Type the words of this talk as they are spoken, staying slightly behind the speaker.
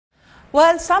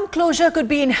While some closure could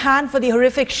be in hand for the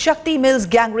horrific Shakti Mills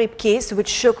gang rape case which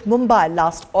shook Mumbai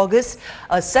last August,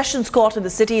 a sessions court in the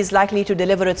city is likely to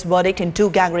deliver its verdict in two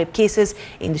gang rape cases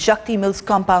in the Shakti Mills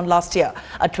compound last year.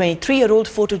 A 23-year-old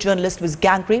photojournalist was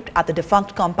gang raped at the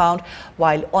defunct compound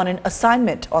while on an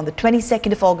assignment. On the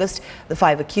 22nd of August, the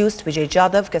five accused, Vijay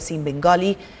Jadhav, Kasim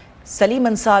Bengali, Salim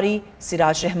Ansari,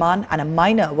 Siraj Rahman and a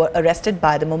minor were arrested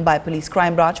by the Mumbai Police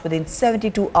Crime Branch within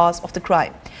 72 hours of the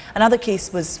crime. Another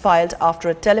case was filed after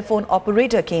a telephone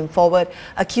operator came forward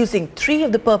accusing three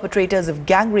of the perpetrators of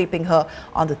gang raping her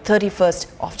on the 31st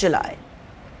of July.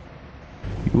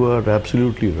 You are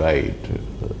absolutely right.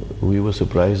 We were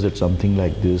surprised that something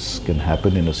like this can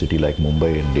happen in a city like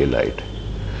Mumbai in daylight.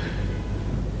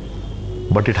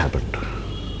 But it happened,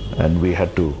 and we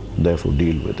had to therefore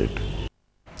deal with it.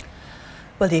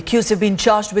 Well, the accused have been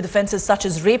charged with offences such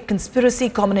as rape, conspiracy,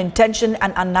 common intention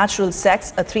and unnatural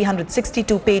sex. A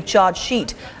 362-page charge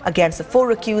sheet against the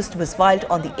four accused was filed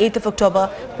on the 8th of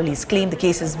October. Police claim the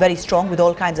case is very strong with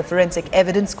all kinds of forensic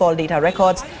evidence, call data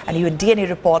records and even DNA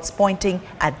reports pointing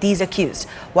at these accused.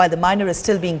 While the minor is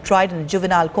still being tried in a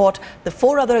juvenile court, the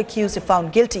four other accused, if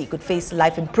found guilty, could face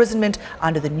life imprisonment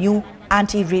under the new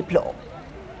anti-rape law.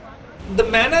 The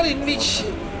manner in which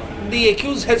the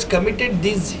accused has committed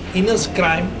this heinous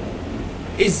crime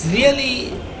is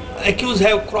really, accused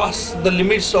have crossed the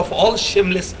limits of all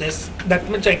shamelessness, that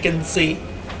much I can say.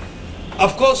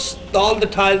 Of course, both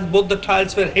the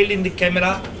trials were held in the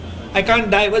camera. I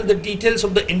can't divulge the details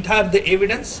of the entire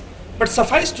evidence, but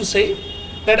suffice to say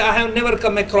that I have never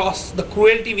come across the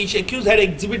cruelty which accused had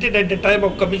exhibited at the time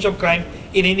of commission of crime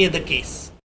in any other case.